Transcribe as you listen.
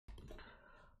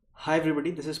Hi everybody,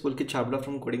 this is 𝗦𝘁 𝗨𝐻𝐿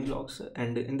from Coding Vlogs,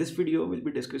 and in this video we'll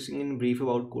be discussing in brief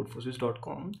about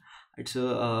Codeforces.com. It's a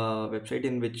website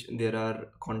in which there are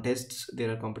contests,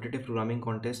 there are competitive programming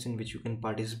contests in which you can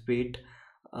participate.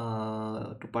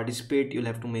 To participate, you'll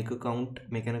have to make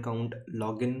an account,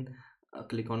 log in,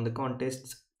 click on the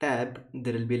contests tab.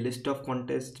 There will be a list of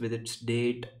contests with its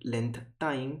date, length,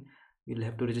 time. You'll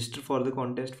have to register for the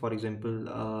contest. For example,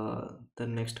 the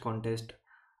next contest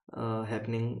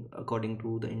happening according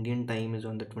to the Indian time is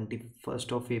on the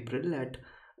 21st of April at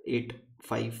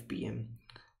 8:05 p.m.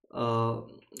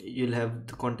 You'll have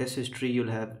the contest history,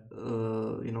 you'll have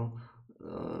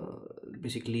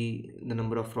basically the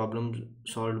number of problems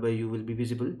solved by you will be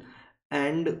visible,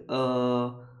 and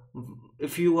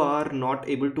if you are not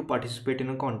able to participate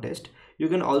in a contest, you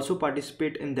can also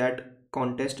participate in that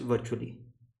contest virtually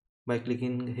by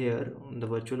clicking here on the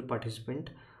virtual participation.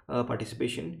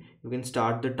 You can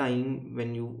start the time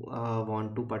when you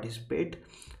want to participate,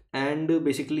 and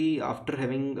basically after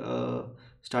having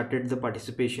started the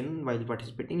participation, while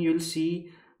participating you will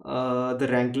see the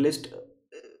rank list,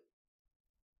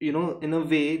 in a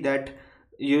way that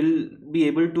you'll be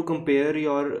able to compare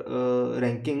your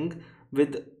ranking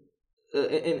with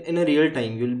in a real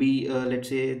time. You'll be let's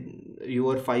say you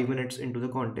are 5 minutes into the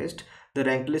contest, the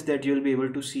rank list that you'll be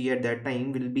able to see at that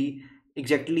time will be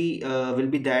exactly will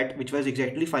be that which was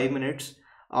exactly 5 minutes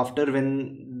after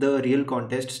when the real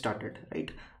contest started,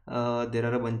 right? There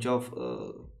are a bunch of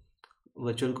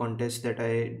virtual contests that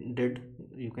I did.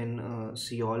 You can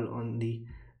see all on the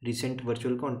recent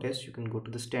virtual contest. You can go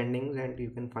to the standings and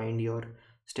you can find your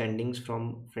standings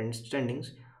from friends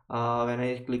standings. When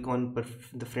I click on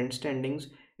the friend standings,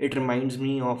 it reminds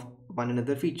me of one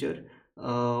another feature.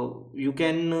 You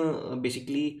can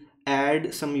basically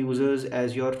add some users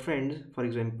as your friends. For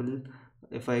example,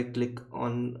 if I click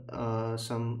on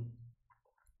some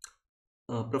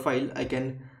profile, I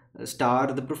can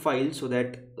star the profile so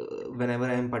that whenever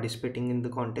I am participating in the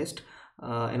contest,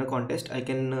 in a contest, I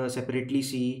can separately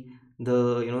see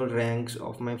the ranks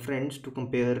of my friends to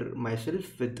compare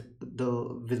myself with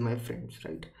my friends,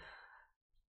 right?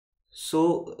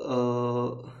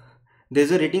 So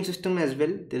there's a rating system as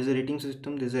well. There's a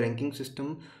ranking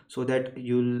system, so that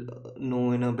you'll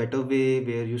know in a better way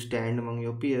where you stand among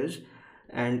your peers.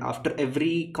 And after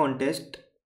every contest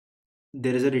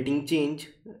there is a rating change.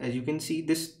 As you can see,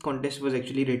 this contest was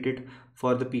actually rated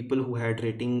for the people who had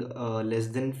rating less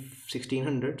than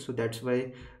 1600, so that's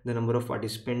why the number of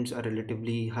participants are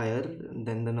relatively higher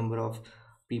than the number of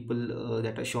people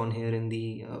that are shown here in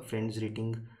the friends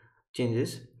rating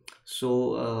changes.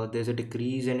 So there's a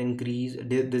decrease and increase,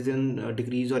 there's a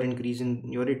decrease or increase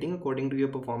in your rating according to your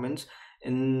performance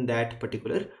in that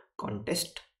particular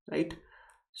contest, right?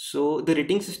 So the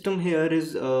rating system here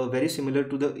is very similar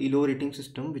to the ELO rating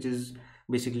system, which is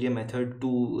basically a method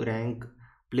to rank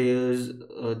players,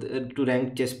 to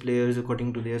rank chess players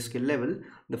according to their skill level.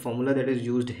 The formula that is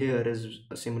used here is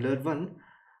a similar one,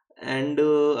 and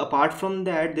apart from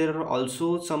that, there are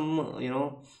also some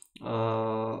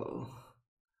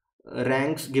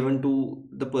ranks given to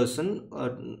the person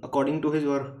according to his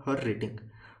or her rating.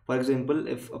 For example,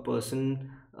 if a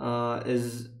person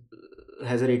has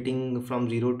a rating from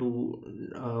 0 to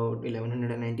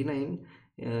 1199,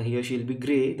 he or she will be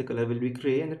gray, the color will be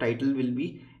gray, and the title will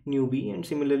be newbie. And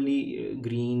similarly,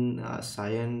 green,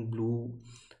 cyan, blue,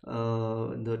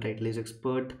 the title is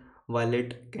expert,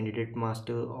 violet, candidate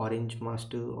master, orange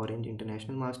master, orange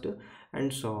international master,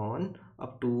 and so on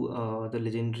up to the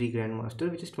legendary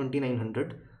grandmaster, which is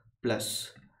 2900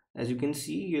 plus. As you can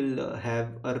see, you'll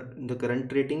have the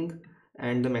current rating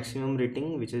and the maximum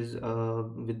rating, which is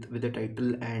with the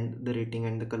title and the rating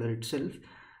and the color itself.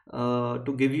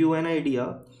 To give you an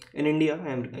idea, in India, I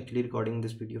am actually recording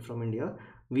this video from India,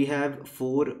 we have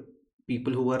 4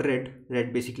 people who are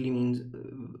red basically means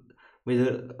with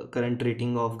a current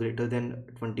rating of greater than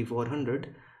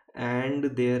 2400, and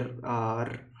there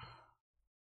are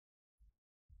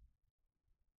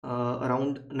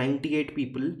around 98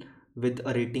 people with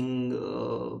a rating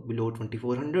below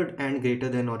 2400 and greater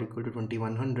than or equal to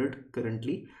 2100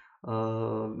 currently,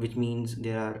 which means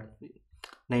there are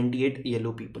 98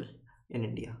 yellow people in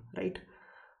India, right?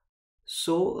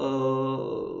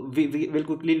 So we will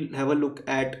quickly have a look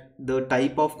at the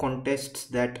type of contests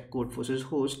that Codeforces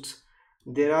hosts.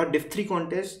 There are Div3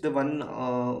 contests. The one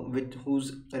with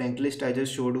whose rank list I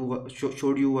just showed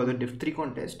you was a Div3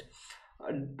 contest.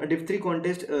 A Div3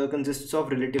 contest consists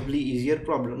of relatively easier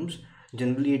problems.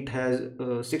 Generally, it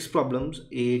has 6 problems,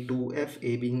 A to F,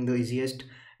 A being the easiest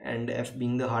and F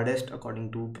being the hardest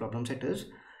according to problem setters.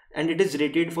 And it is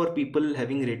rated for people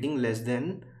having rating less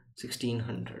than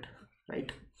 1600,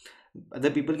 right? Other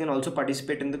people can also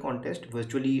participate in the contest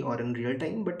virtually or in real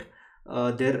time, but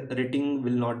their rating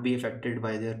will not be affected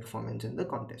by their performance in the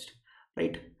contest,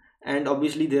 right? And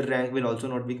obviously their rank will also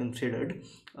not be considered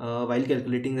while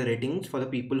calculating the ratings for the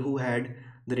people who had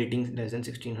the ratings less than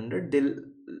 1600. They'll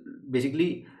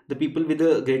basically, the people with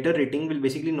a greater rating will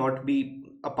basically not be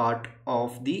a part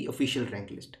of the official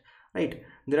rank list, right?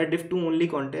 There are div 2 only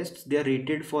contests. They are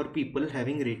rated for people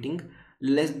having rating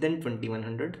less than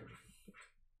 2100,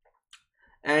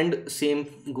 and same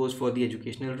goes for the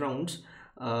educational rounds.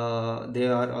 They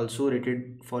are also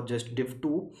rated for just div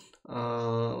 2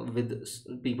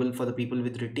 with people, for the people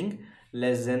with rating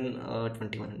less than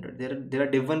 2100. There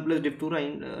are div 1 plus div 2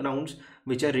 rounds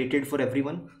which are rated for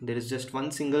everyone. There is just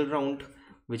one single round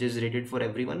which is rated for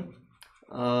everyone.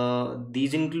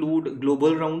 These include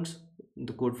global rounds,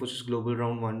 the Codeforces global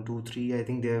round 1, 2, 3. I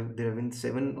think there have been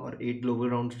 7 or 8 global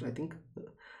rounds, I think.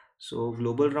 So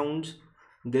global rounds.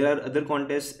 There are other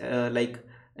contests like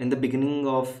in the beginning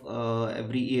of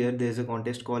every year there's a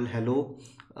contest called Hello,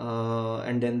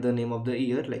 and then the name of the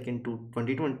year, like in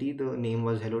 2020 the name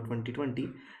was Hello 2020.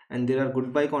 And there are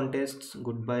goodbye contests.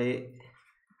 Goodbye,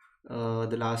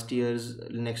 the last year's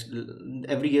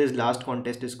every year's last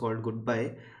contest is called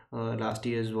goodbye. Last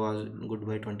year's was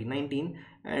goodbye 2019,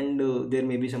 and there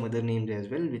may be some other names as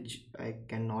well which I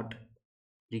cannot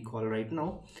recall right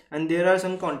now. And there are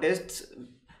some contests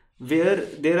where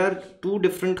there are two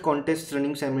different contests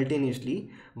running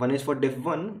simultaneously. One is for div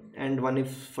 1 and one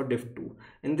is for div 2.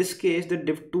 In this case, the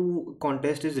div 2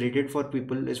 contest is rated for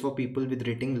people with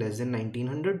rating less than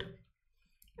 1900,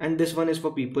 and this one is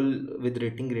for people with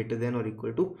rating greater than or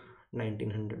equal to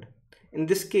 1900. In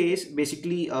this case,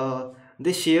 basically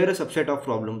they share a subset of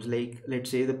problems. Like, let's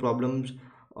say the problems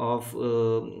of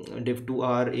div 2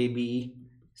 are A, B,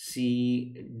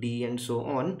 C, D, and so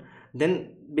on.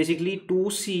 Then basically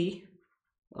 2C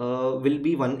will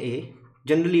be 1A.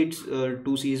 Generally it's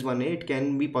 2C is 1A. It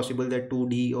can be possible that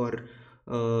 2D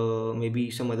or maybe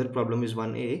some other problem is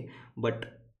 1A, but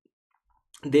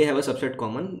they have a subset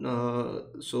common.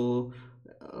 So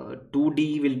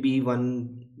 2D will be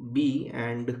 1B,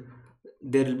 and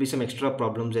there will be some extra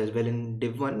problems as well in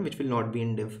div 1 which will not be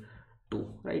in div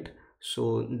 2, right?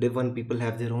 So div 1 people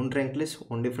have their own rank list,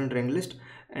 own different rank list,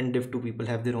 and div 2 people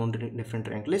have their own different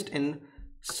rank list in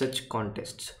such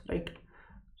contests, right?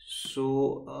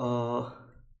 So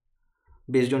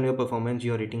based on your performance,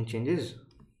 your rating changes.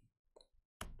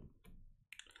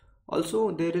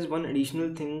 Also, there is one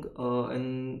additional thing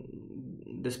on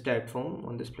this platform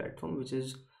which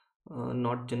is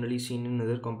not generally seen in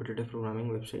other competitive programming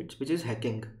websites, which is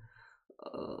hacking.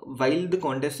 While the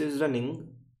contest is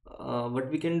running, what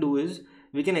we can do is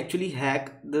we can actually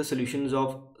hack the solutions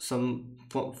of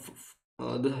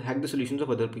hack the solutions of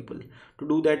other people. To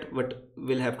do that, what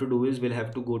we'll have to do is we'll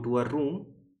have to go to our room,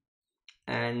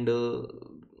 and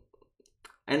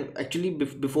actually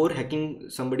before hacking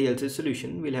somebody else's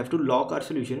solution, we'll have to lock our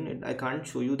solution. And I can't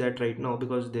show you that right now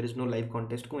because there is no live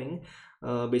contest going.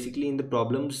 Basically, in the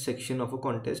problems section of a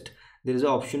contest, there is an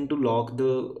option to lock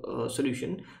the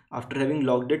solution. After having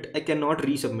logged it, I cannot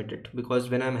resubmit it, because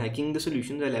when I'm hacking the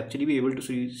solutions, I'll actually be able to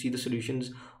see the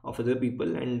solutions of other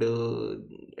people, and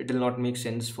it will not make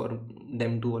sense for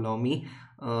them to allow me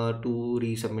to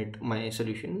resubmit my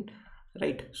solution,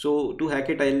 right? So to hack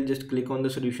it, I'll just click on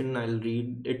the solution, I'll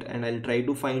read it, and I'll try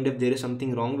to find if there is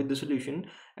something wrong with the solution.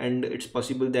 And it's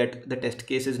possible that the test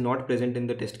case is not present in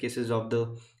the test cases of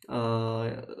the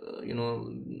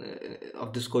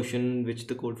of this question which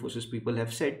the Codeforces people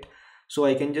have set. So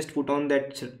I can just put on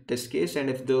that test case, and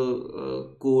if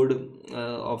the code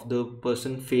of the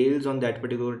person fails on that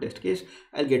particular test case,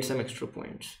 I'll get some extra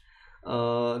points.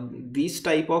 These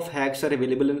type of hacks are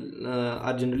available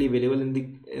are generally available in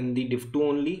the div 2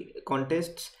 only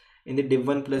contests, in the div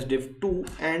 1 plus div 2,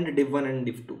 and div 1 and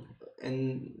div 2,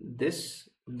 and this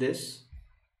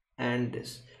and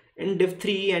this. In div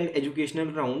 3 and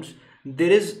educational rounds,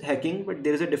 there is hacking, but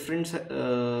there is a different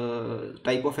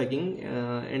type of hacking.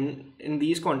 In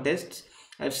these contests,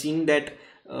 I've seen that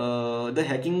the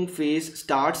hacking phase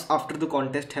starts after the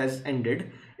contest has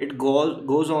ended. It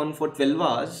goes on for 12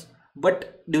 hours,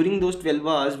 but during those 12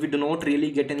 hours we do not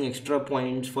really get any extra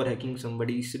points for hacking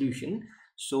somebody's solution.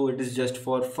 So it is just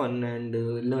for fun and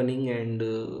learning and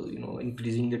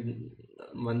increasing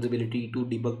one's ability to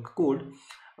debug code.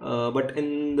 But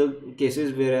in the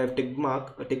cases where I have tick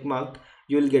marked,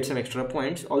 you will get some extra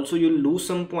points. Also, you'll lose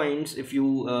some points if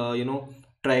you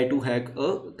try to hack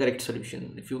a correct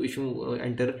solution, if you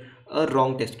enter a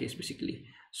wrong test case, basically.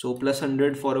 So plus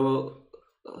 100 for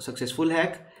a successful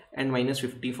hack, and minus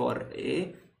 50 for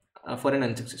an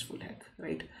unsuccessful hack,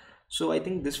 right? So I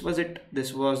think this was it.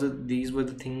 These were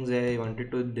the things I wanted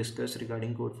to discuss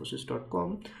regarding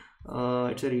codeforces.com.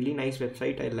 It's a really nice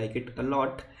website. I like it a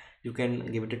lot. You can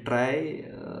give it a try.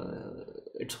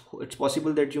 It's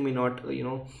possible that you may not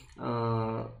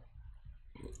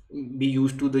be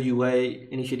used to the UI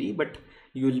initially, but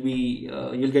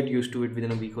you'll get used to it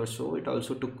within a week or so. It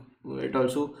also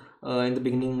in the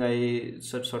beginning I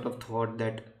sort of thought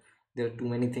that there are too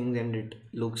many things and it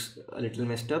looks a little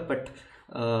messed up, but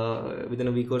within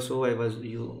a week or so I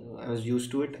was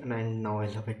used to it, and now I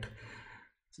love it.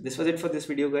 So this was it for this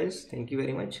video, guys. Thank you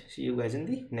very much. See you guys in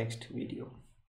the next video.